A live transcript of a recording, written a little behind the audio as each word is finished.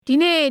ဒီ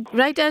နေ့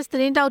Reuters သ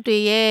တင်းတောက်တွေ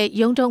ရဲ့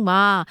ရုံးထုံး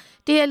မှာ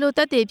တရားလိုသ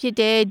က်သေဖြစ်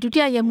တဲ့ဒုတိ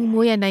ယရဲမှူး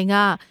မိုးရန်နိုင်က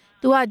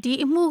သူကဒီ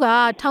အမှုက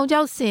ထောင်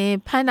ချောက်ဆင်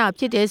ဖမ်းတာ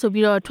ဖြစ်တယ်ဆို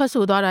ပြီးတော့ထွက်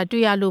ဆိုသွားတာ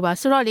တွေ့ရလို့ပါ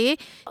ဆိုတော့လေ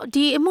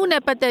ဒီအမှု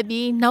နဲ့ပတ်သက်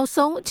ပြီးနောက်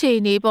ဆုံးအခြေ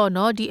အနေပေါ့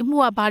နော်ဒီအမှု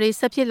ကဘာတွေ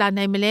ဆက်ဖြစ်လာ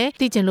နိုင်မလဲ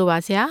သိချင်လို့ပါ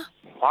ဆရာ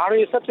ဘာ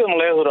တွေဆက်ဖြစ်မ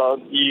လဲဆိုတော့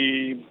ဒီ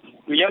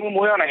ရဲမှူး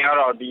မိုးရန်နိုင်က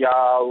တော့ဒီဟာ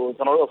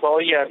ကျွန်တော်တို့အစော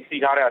ကြီးစီ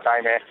ထားတဲ့အတို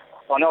င်းပဲ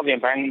ထောင်ချောက်ဆင်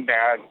ဖမ်း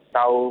တဲ့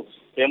ဒါကို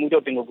ရဲမှူးချု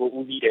ပ်တင်ကို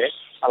ဦးစီးတယ်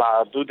ဟာလာ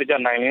ဒုတိယ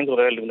နိုင်လင်းဆို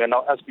တဲ့လူနဲ့နော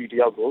က် SP တ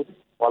ယောက်ကို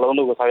ဘာလုံး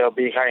တို့ကိုဆောက်ရောက်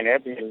ပေးခိုင်းတယ်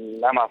ပြီး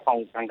လမ်းမှာဖော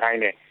င်ဆန်းခိုင်း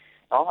တယ်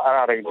နော်အဲ့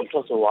ဒါတွေထွ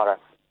က်ဆိုသွားတယ်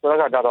ဆို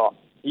တော့ကြတော့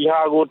ဒီဟာ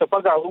ကိုတစ်ဖ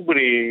က်ကဥပ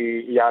ဒေ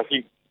အရာရှိ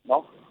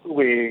နော်ဥပ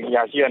ဒေအ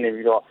ရာရှိကနေ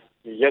ပြီးတော့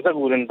ရဲစက်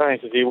ကူတင်တိုင်း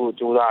စစ်ဆေးဖို့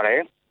ကြိုးစားတ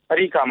ယ်အဲ့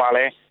ဒီခါမှာ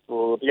လဲ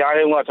တရား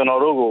ရုံးကကျွန်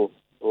တော်တို့ကို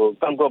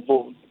ကန့်ကွက်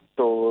ဖို့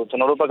ကျွန်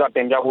တော်တို့ဘက်ကတ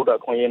င်ပြဖို့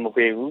အခွင့်အရေးမ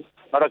ပေးဘူး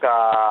နောက်တစ်ခါ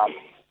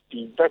ဒီ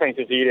တိုက်ဆိုင်စ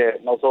စ်ဆေးတဲ့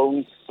နောက်ဆုံး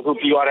အခု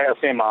ပြီးသွားတဲ့အ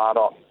ဆင့်မှာ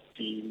တော့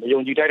ဒီမယုံ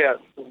ကြည်တဲ့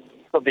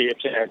သက်သေအ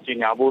ဖြစ်ကြီး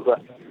ညာဖို့အတွက်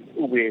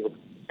ဥပဒေ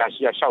ရ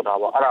ရှိရလျှောက်တာ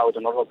ပေါ့အဲ့ဒါကိုကျွ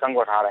န်တော်တို့ကန့်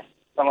ကွက်ထားတယ်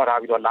ကန့်ကွက်ထား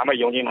ပြီးတော့လာမယ့်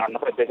ရုံးချင်းမှာနှ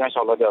စ်ဖက်တေချမ်း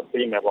လျှောက်လို့ပြ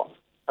ပေးမယ်ပေါ့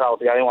အဲ့ဒါကို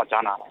တရားရုံးက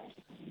ကြားနာတယ်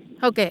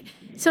ဟုတ်ကဲ့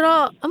ဆို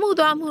တော့အမှု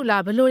သွားမှု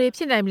လားဘယ်လိုတွေ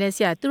ဖြစ်နိုင်မလဲဆ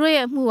ရာသူတို့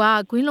ရဲ့အမှုက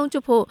ဂွင်းလုံးကျွ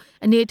တ်ဖို့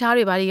အနေအထား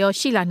တွေဘာတွေရော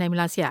ရှိလာနိုင်မ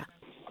လားဆရာ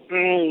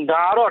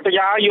ဒါကတော့တ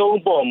ရားရုံး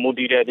ပေါ်မူတ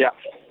ည်တယ်ဗျ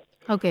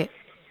ဟုတ်ကဲ့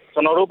ကျွ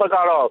န်တော်တို့ဘက်က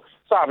တော့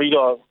စပြီး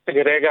တော့တက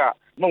ယ်တည်းက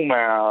မှုမှ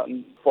န်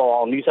ပေါ်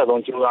အောင်နှိစက်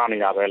ဆုံးကြိုးစားနေ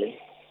တာပဲလေ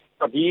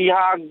ဒီ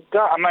ဟာက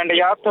အမှန်တ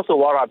ရားသက်ဆို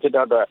သွားတာဖြစ်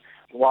တဲ့အတွက်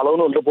ဘာလုံး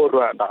တို့လွတ်ဖို့အ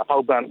တွက်ဒါအထော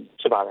က်ပံ့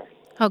ဖြစ်ပါတယ်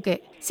ဟုတ်ကဲ့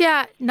ဆရာ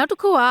နောက်တစ်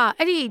ခုက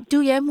အဲ့ဒီဒု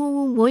ရဲမှူး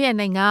မိုးရန်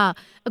နိုင်က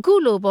အခု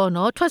လိုပေါ့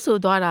နော်ထွက်ဆို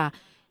သွားတာ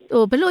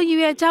ဘယ်လိုရည်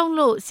ရွယ်ကြောင်း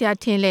လို့ဆရာ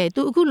ထင်လဲ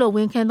သူအခုလိုဝ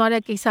င်ခံသွား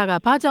တဲ့ကိစ္စက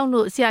ဘာကြောင့်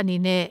လို့ဆရာအနေ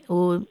နဲ့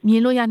မြ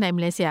င်လို့ရနိုင်မ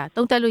လဲဆရာ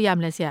သုံးသပ်လို့ရ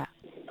မလဲဆရာ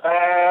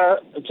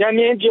ချမ်း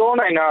မြင်ပြော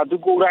နိုင်တာသူ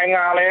ကိုယ်တိုင်က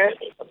လည်း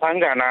ဖန်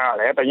ကန်နာရ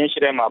တယ်တရင်ရှိ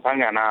တဲ့မှာဖန်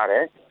ကန်နာရတ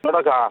ယ်နောက်တ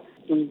စ်ခါ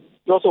သူ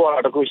ပြောဆိုရတာ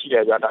တခုရှိတ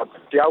ယ်ဗျာဒါ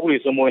တရားဥပဒေ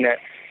စိုးမိုးနဲ့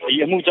ဒီ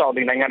အမှုကြောင့်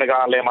ဒီနိုင်ငံတကာ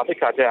အလဲမှာသိ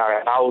ခါချက်ရတ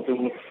ယ်ဒါကိုသူ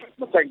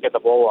မစိုက်တဲ့သ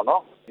ဘောပေါ့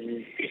နော်ဒီ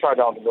ကိစ္စ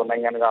ကြောင့်ဒီလိုနို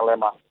င်ငံတကာအလဲ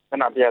မှာခ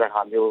ဏပြရတဲ့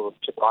ဟာမျိုး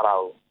ဖြစ်သွားတာ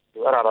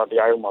ကိုအဲ့ဒါတော့တ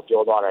ရားရုံးမှာ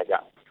ပြောသွားတယ်ဗျ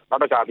နော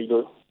က်တစ်ခါဒီ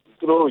လို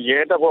သူတို့ရဲ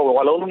တပ်ဖွဲ့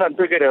ဝါလုံးနဲ့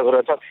တွေ့ခဲ့တယ်ဆို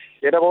တော့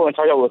ရဲတပ်ဖွဲ့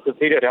6ယောက်ကိုစစ်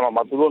ဆေးတဲ့တဲ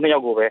မှာသူတို့2ယော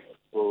က်ကိုပဲ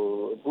အ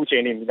ခုချိ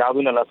န်နေမိသားစု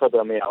နဲ့လက်ဆက်သွ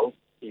ယ်မရဘူး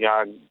ဒီဟာ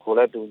ကိုလ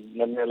ည်းသူန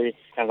ည်းနည်းလေး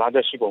ခံစားချ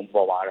က်ရှိပုံ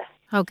ပေါ်ပါတယ်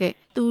ဟုတ်ကဲ့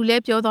သူလ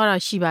ည်းပြောသွားတာ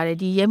ရှိပါတယ်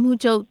ဒီရဲမှု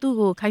ချုပ်သူ့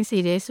ကိုခိုင်းစေ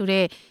တယ်ဆို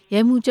တော့ရဲ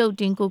မှုချုပ်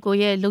တင်ကို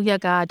ရဲ့လုပ်ရ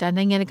က်ကဒါ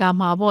နိုင်ငံတကာ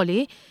မှာပေါ့လေ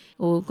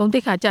ဂုံတိ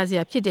တ်ခါကြစ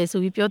ရာဖြစ်တယ်ဆို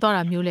ပြီးပြောသွား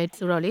တာမျိုးလဲ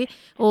ဆိုတော့လေ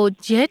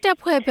ရဲတပ်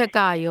ဖွဲ့ဘက်က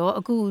ရော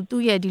အခု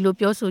သူ့ရဲ့ဒီလို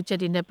ပြောဆိုချက်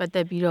တွေနဲ့ပတ်သ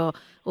က်ပြီးတော့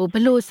ဘ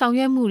ယ်လိုဆောင်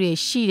ရွက်မှုတွေ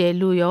ရှိတယ်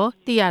လို့ရော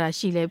သိရတာ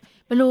ရှိလဲ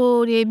ဘယ်လို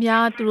တွေ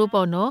များသူတို့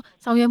ပေါ့နော်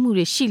ဆောင်ရွက်မှု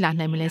တွေရှိလာ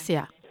နိုင်မလဲဆ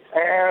ရာ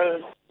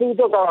သူ့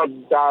တော့ဒါ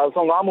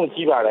ဆောင်ကားမှု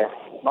ကြီးပါတယ်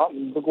နော်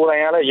ဒီကိုယ်တို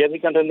င်ရတဲ့ရဲစ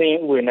ခန်းတင်း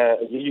ဥပဒေနဲ့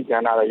အရေးယူခံ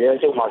ရတဲ့ရဲအ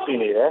ချုပ်မှာရှိ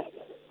နေတယ်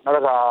နောက်တ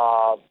စ်ခါ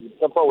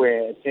တပ်ဖွဲ့ဝင်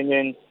အချင်းချ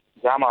င်း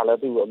ကြားမှာလည်း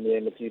သူ့အမြင်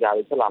မကြည်တာ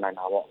တွေဖြစ်လာနိုင်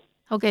တာပေါ့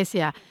ဟုတ်ကဲ့ဆ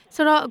ရာ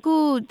ဆိုတော့အခု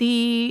ဒီ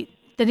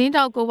သတင်း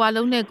တောက်ကိုဝါ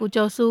လုံးနဲ့ကို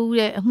ကျော်စိုးဦး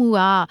ရဲ့အမှုက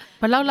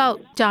ဘယ်လောက်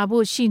ကြာ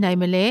ဖို့ရှိနိုင်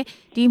မလဲ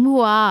ဒီမှု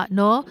က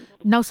နော်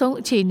နောက်ဆုံး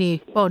အခြေအနေ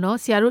ပေါ့နော်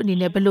ဆရာတို့အနေ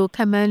နဲ့ဘယ်လို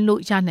ခံမှန်း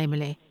လို့ရနိုင်မ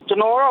လဲကျွန်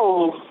တော်တော့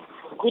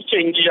အခုချိ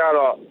န်ကြီးက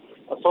တော့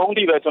အဆုံး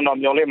ထိပဲကျွန်တော်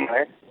မျှော်လင့်ပါတ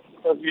ယ်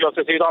ပြီးတော့စ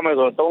စ်ဆေးသွားမယ်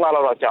ဆိုတော့3လ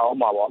လောက်တော့ကြာအောင်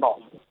ပါပေါ့နော်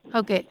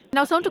ဟုတ်ကဲ့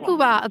နောက်ဆုံးတစ်ခု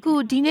ပါအခု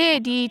ဒီနေ့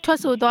ဒီထွက်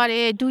ဆိုသွား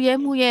တဲ့ဒုရဲ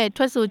မှုရဲ့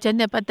ထွက်ဆိုချက်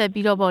နဲ့ပတ်သက်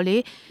ပြီးတော့ပေါ့လေ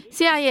ဆ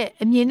ရာရဲ့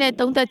အမြင်နဲ့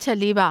သုံးသပ်ချက်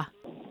လေးပါ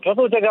ထွက်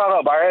ဆိုချက်ကတော့ဘာ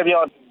ပဲ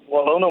ပြော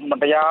ဘောလုံးတို့မ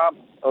တရား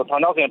ထော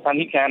င်ချောက်ခင်ဖန်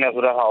တီးခံရတယ်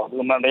ဆိုတဲ့ဟာ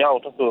ကိုမတရား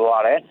ကိုထွက်ဆို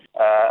သွားတယ်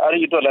အဲ့ဒီ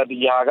အတွက်လည်းဒီ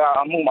ဟာက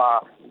အမှုမှာ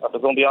တ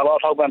စုံတရာတော့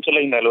ထောက်ပံ့ဖြစ်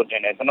လိမ့်မယ်လို့ထ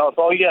င်တယ်ကျွန်တော်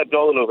စောကြီးက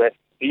ပြောလို့ပဲ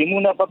ဒီမှု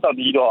နဲ့ပတ်သက်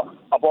ပြီးတော့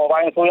အပေါ်ပို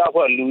င်းအစိုးရအ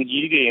ဖွဲ့လူ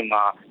ကြီးတွေ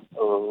မှာ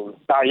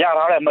ဒါရ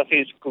ထားတဲ့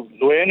message ကို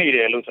လွဲနေတ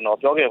ယ်လို့ကျွန်တော်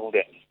ပြောခဲ့ဘူးတ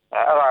ယ်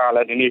အဲ့ဒါကလ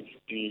ည်းဒီနေ့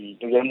ဒီ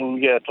ဒုရဲမှူး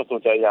ရဲ့ထွက်ဆို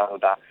ချက်အရ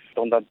တော့ဒါ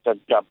သုံးသပ်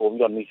ချက်ပို့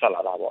ပြီးတော့နှိစက်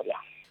လာတာပေါ့ဗျာ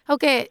ဟု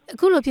တ်ကဲ့အ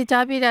ခုလိုဖြစ်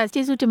ကြားပေးတာ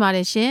ကျေးဇူးတင်ပါတ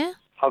ယ်ရှင်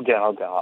ဟုတ်ကဲ့